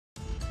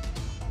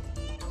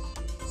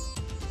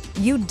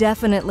You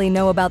definitely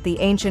know about the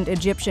ancient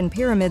Egyptian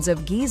pyramids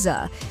of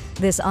Giza.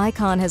 This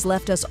icon has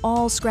left us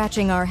all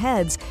scratching our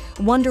heads,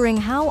 wondering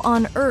how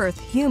on earth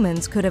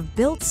humans could have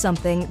built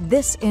something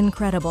this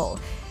incredible.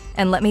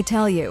 And let me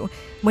tell you,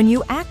 when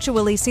you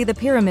actually see the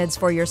pyramids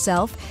for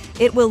yourself,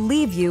 it will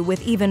leave you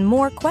with even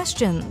more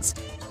questions.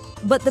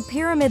 But the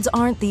pyramids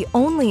aren't the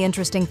only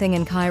interesting thing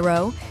in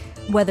Cairo.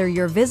 Whether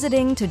you're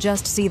visiting to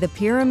just see the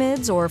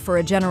pyramids or for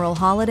a general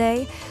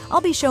holiday,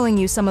 I'll be showing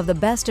you some of the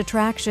best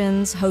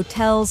attractions,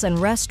 hotels, and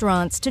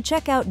restaurants to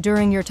check out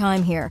during your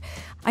time here.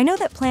 I know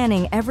that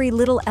planning every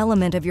little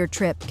element of your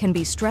trip can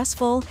be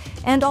stressful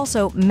and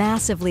also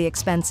massively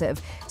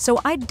expensive, so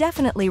I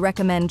definitely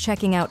recommend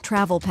checking out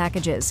travel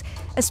packages,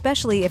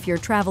 especially if you're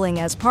traveling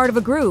as part of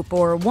a group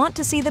or want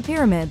to see the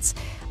pyramids.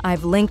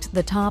 I've linked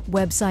the top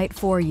website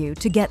for you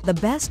to get the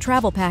best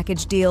travel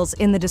package deals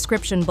in the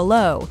description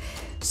below.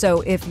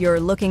 So if you're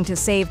looking to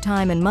save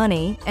time and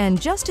money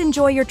and just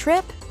enjoy your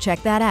trip,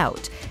 check that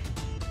out.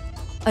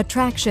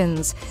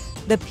 Attractions: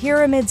 the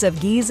pyramids of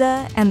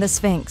Giza and the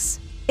Sphinx.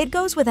 It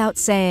goes without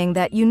saying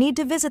that you need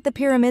to visit the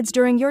pyramids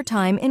during your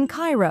time in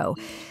Cairo.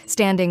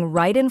 Standing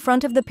right in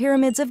front of the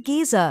pyramids of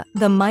Giza,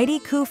 the mighty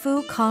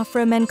Khufu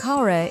Khafre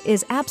Menkaure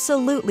is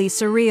absolutely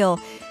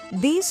surreal.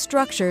 These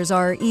structures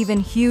are even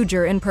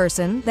huger in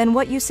person than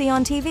what you see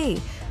on TV.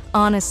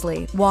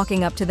 Honestly,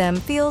 walking up to them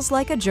feels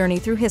like a journey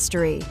through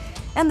history.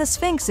 And the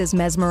Sphinx is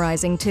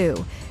mesmerizing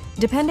too.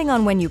 Depending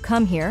on when you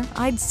come here,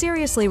 I'd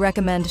seriously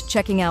recommend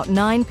checking out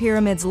 9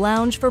 Pyramids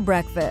Lounge for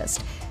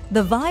breakfast.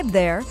 The vibe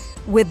there,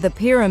 with the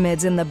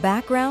pyramids in the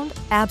background,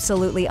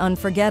 absolutely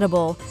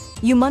unforgettable.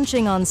 You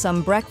munching on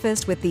some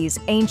breakfast with these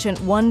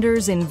ancient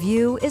wonders in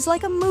view is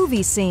like a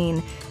movie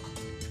scene.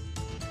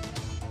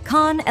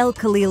 Khan El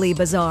Khalili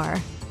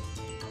Bazaar.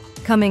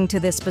 Coming to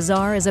this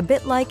bazaar is a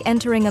bit like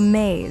entering a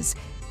maze.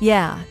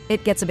 Yeah,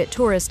 it gets a bit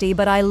touristy,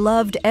 but I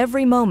loved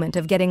every moment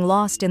of getting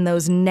lost in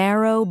those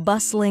narrow,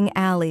 bustling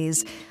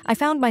alleys. I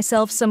found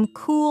myself some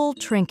cool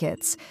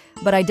trinkets,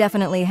 but I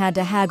definitely had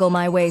to haggle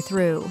my way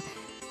through.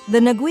 The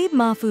Naguib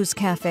Mahfouz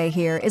Cafe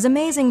here is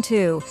amazing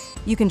too.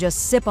 You can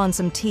just sip on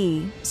some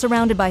tea,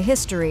 surrounded by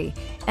history,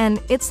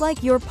 and it's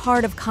like you're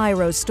part of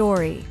Cairo's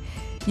story.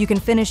 You can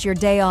finish your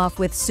day off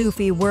with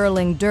Sufi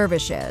whirling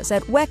dervishes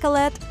at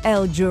Wekalet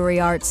El Juri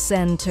Arts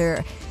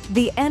Center.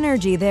 The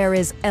energy there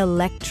is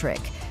electric.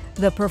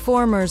 The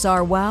performers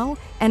are wow,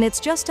 and it's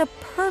just a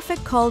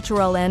perfect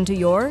cultural end to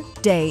your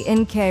day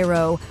in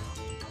Cairo.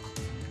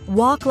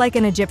 Walk Like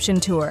an Egyptian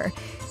tour.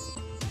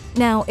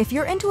 Now, if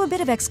you're into a bit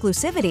of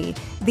exclusivity,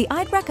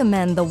 I'd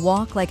recommend the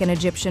Walk Like an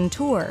Egyptian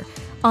tour.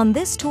 On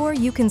this tour,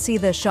 you can see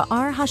the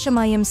Sha'ar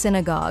Hashemayim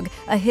Synagogue,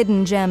 a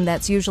hidden gem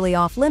that's usually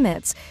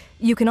off-limits.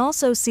 You can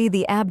also see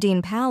the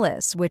Abdeen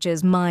Palace, which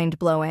is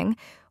mind-blowing.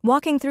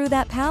 Walking through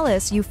that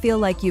palace, you feel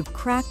like you've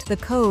cracked the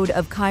code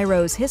of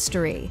Cairo's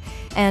history.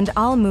 And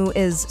Al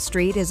Mu'izz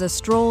Street is a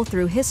stroll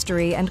through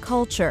history and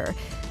culture.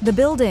 The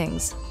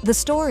buildings, the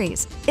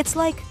stories, it's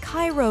like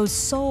Cairo's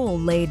soul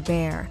laid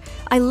bare.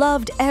 I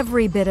loved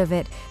every bit of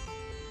it.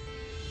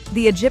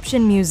 The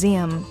Egyptian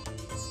Museum.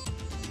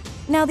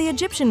 Now, the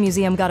Egyptian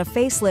Museum got a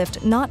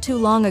facelift not too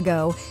long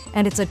ago,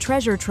 and it's a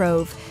treasure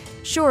trove.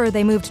 Sure,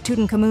 they moved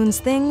Tutankhamun's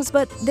things,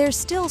 but there's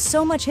still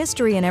so much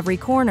history in every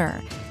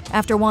corner.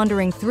 After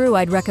wandering through,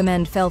 I'd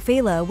recommend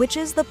Felfila, which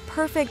is the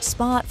perfect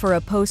spot for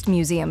a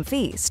post-museum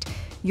feast.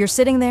 You're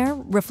sitting there,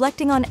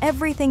 reflecting on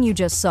everything you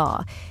just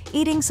saw,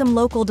 eating some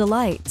local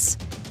delights.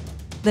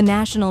 The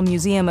National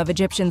Museum of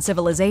Egyptian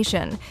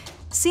Civilization.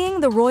 Seeing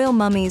the royal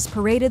mummies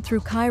paraded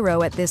through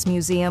Cairo at this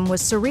museum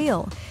was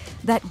surreal.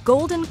 That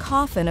golden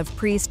coffin of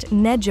priest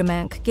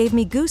Nejamank gave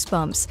me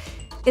goosebumps.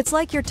 It's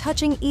like you're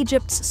touching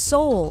Egypt's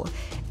soul.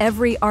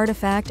 Every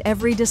artifact,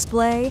 every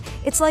display,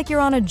 it's like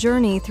you're on a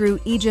journey through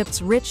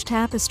Egypt's rich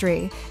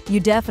tapestry. You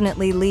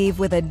definitely leave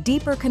with a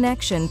deeper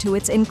connection to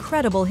its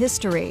incredible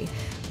history.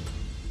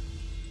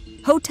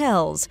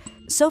 Hotels.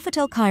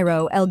 Sofitel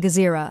Cairo El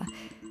Gezira.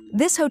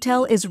 This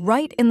hotel is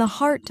right in the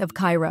heart of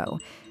Cairo.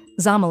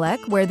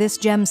 Zamalek, where this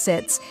gem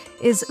sits,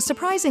 is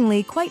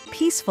surprisingly quite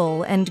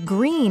peaceful and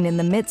green in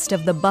the midst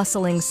of the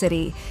bustling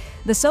city.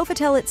 The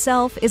Sofitel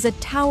itself is a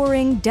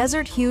towering,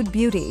 desert-hued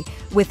beauty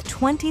with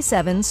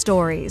 27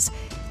 stories.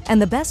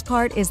 And the best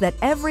part is that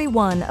every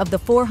one of the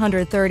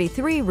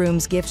 433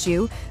 rooms gives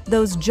you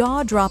those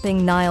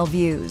jaw-dropping Nile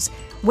views.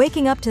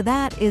 Waking up to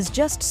that is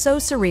just so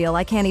surreal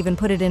I can't even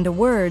put it into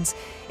words.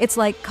 It's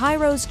like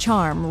Cairo's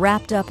charm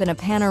wrapped up in a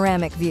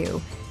panoramic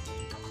view.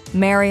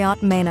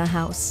 Marriott Mena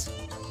House.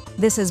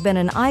 This has been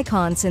an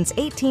icon since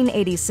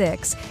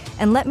 1886,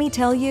 and let me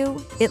tell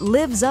you, it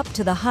lives up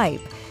to the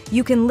hype.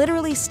 You can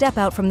literally step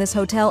out from this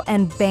hotel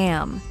and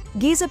bam!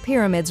 Giza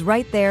pyramids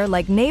right there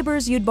like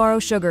neighbors you'd borrow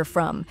sugar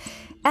from.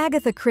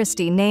 Agatha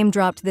Christie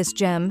name-dropped this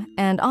gem,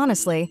 and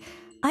honestly,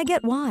 I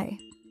get why.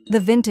 The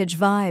vintage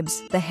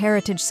vibes, the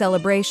heritage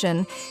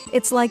celebration,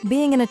 it's like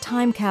being in a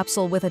time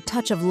capsule with a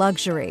touch of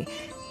luxury.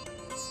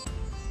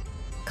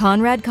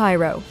 Conrad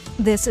Cairo.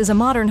 This is a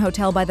modern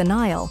hotel by the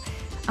Nile.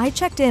 I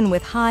checked in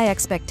with high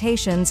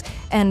expectations,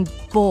 and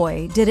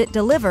boy, did it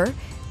deliver.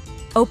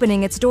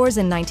 Opening its doors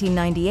in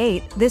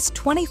 1998, this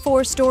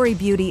 24-story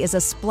beauty is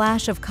a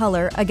splash of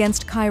color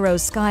against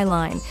Cairo's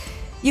skyline.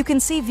 You can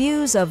see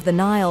views of the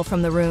Nile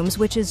from the rooms,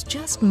 which is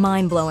just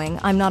mind-blowing.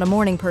 I'm not a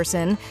morning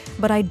person,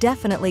 but I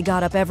definitely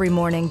got up every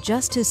morning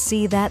just to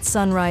see that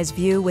sunrise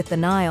view with the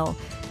Nile.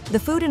 The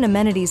food and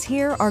amenities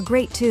here are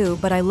great too,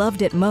 but I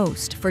loved it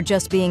most for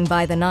just being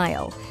by the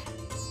Nile.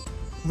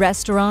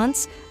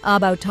 Restaurants,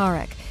 Abu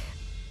Tarik.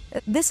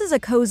 This is a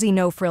cozy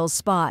no-frills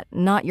spot,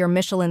 not your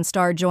Michelin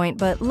star joint,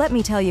 but let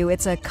me tell you,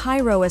 it's a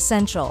Cairo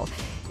essential.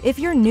 If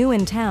you're new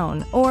in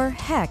town, or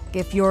heck,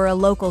 if you're a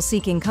local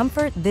seeking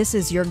comfort, this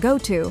is your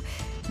go-to.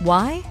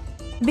 Why?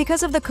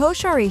 Because of the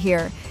koshari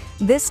here.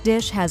 This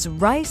dish has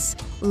rice,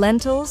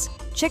 lentils,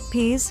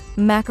 chickpeas,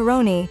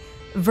 macaroni,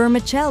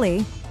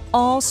 vermicelli,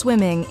 all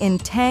swimming in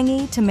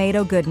tangy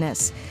tomato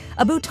goodness.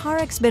 Abu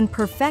Tarik's been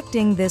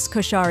perfecting this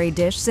koshari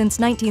dish since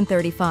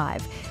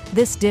 1935.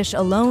 This dish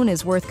alone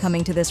is worth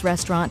coming to this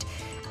restaurant.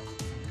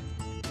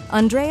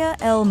 Andrea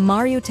El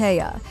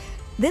Mariutea.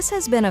 This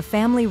has been a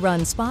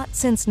family-run spot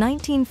since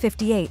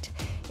 1958.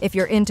 If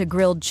you're into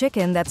grilled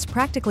chicken that's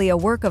practically a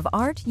work of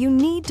art, you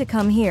need to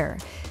come here.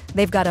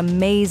 They've got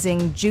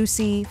amazing,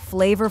 juicy,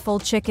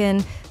 flavorful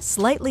chicken,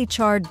 slightly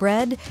charred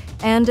bread,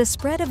 and a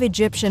spread of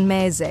Egyptian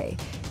meze.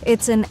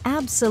 It's an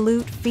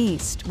absolute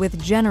feast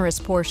with generous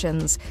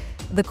portions.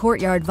 The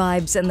courtyard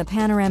vibes and the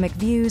panoramic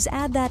views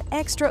add that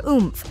extra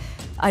oomph.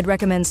 I'd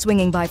recommend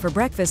swinging by for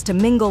breakfast to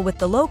mingle with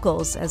the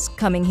locals, as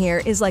coming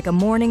here is like a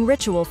morning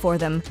ritual for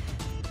them.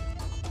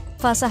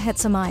 Fasahet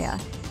Samaya.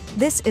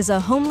 This is a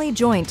homely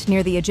joint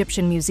near the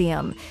Egyptian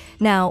Museum.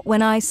 Now,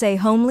 when I say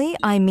homely,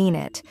 I mean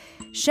it.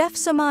 Chef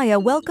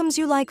Samaya welcomes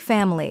you like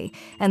family,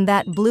 and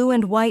that blue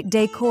and white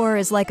decor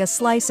is like a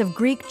slice of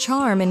Greek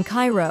charm in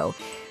Cairo.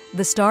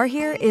 The star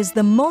here is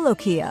the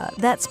Molokhia,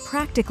 that's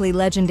practically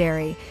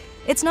legendary.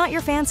 It's not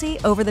your fancy,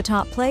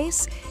 over-the-top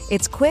place.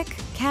 It's quick,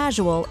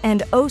 casual,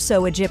 and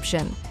oh-so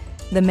Egyptian.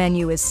 The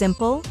menu is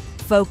simple,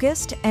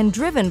 focused, and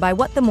driven by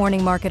what the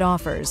morning market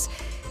offers.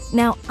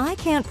 Now, I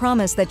can't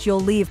promise that you'll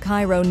leave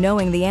Cairo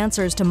knowing the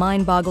answers to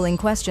mind-boggling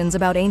questions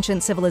about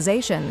ancient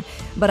civilization,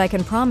 but I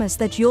can promise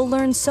that you'll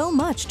learn so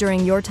much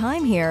during your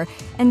time here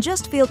and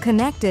just feel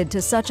connected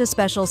to such a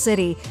special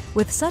city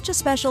with such a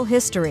special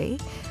history,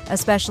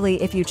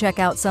 especially if you check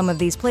out some of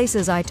these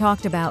places I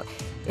talked about.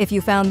 If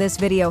you found this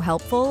video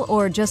helpful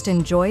or just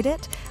enjoyed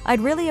it, I'd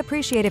really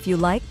appreciate if you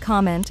like,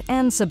 comment,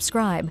 and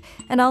subscribe,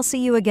 and I'll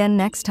see you again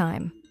next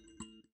time.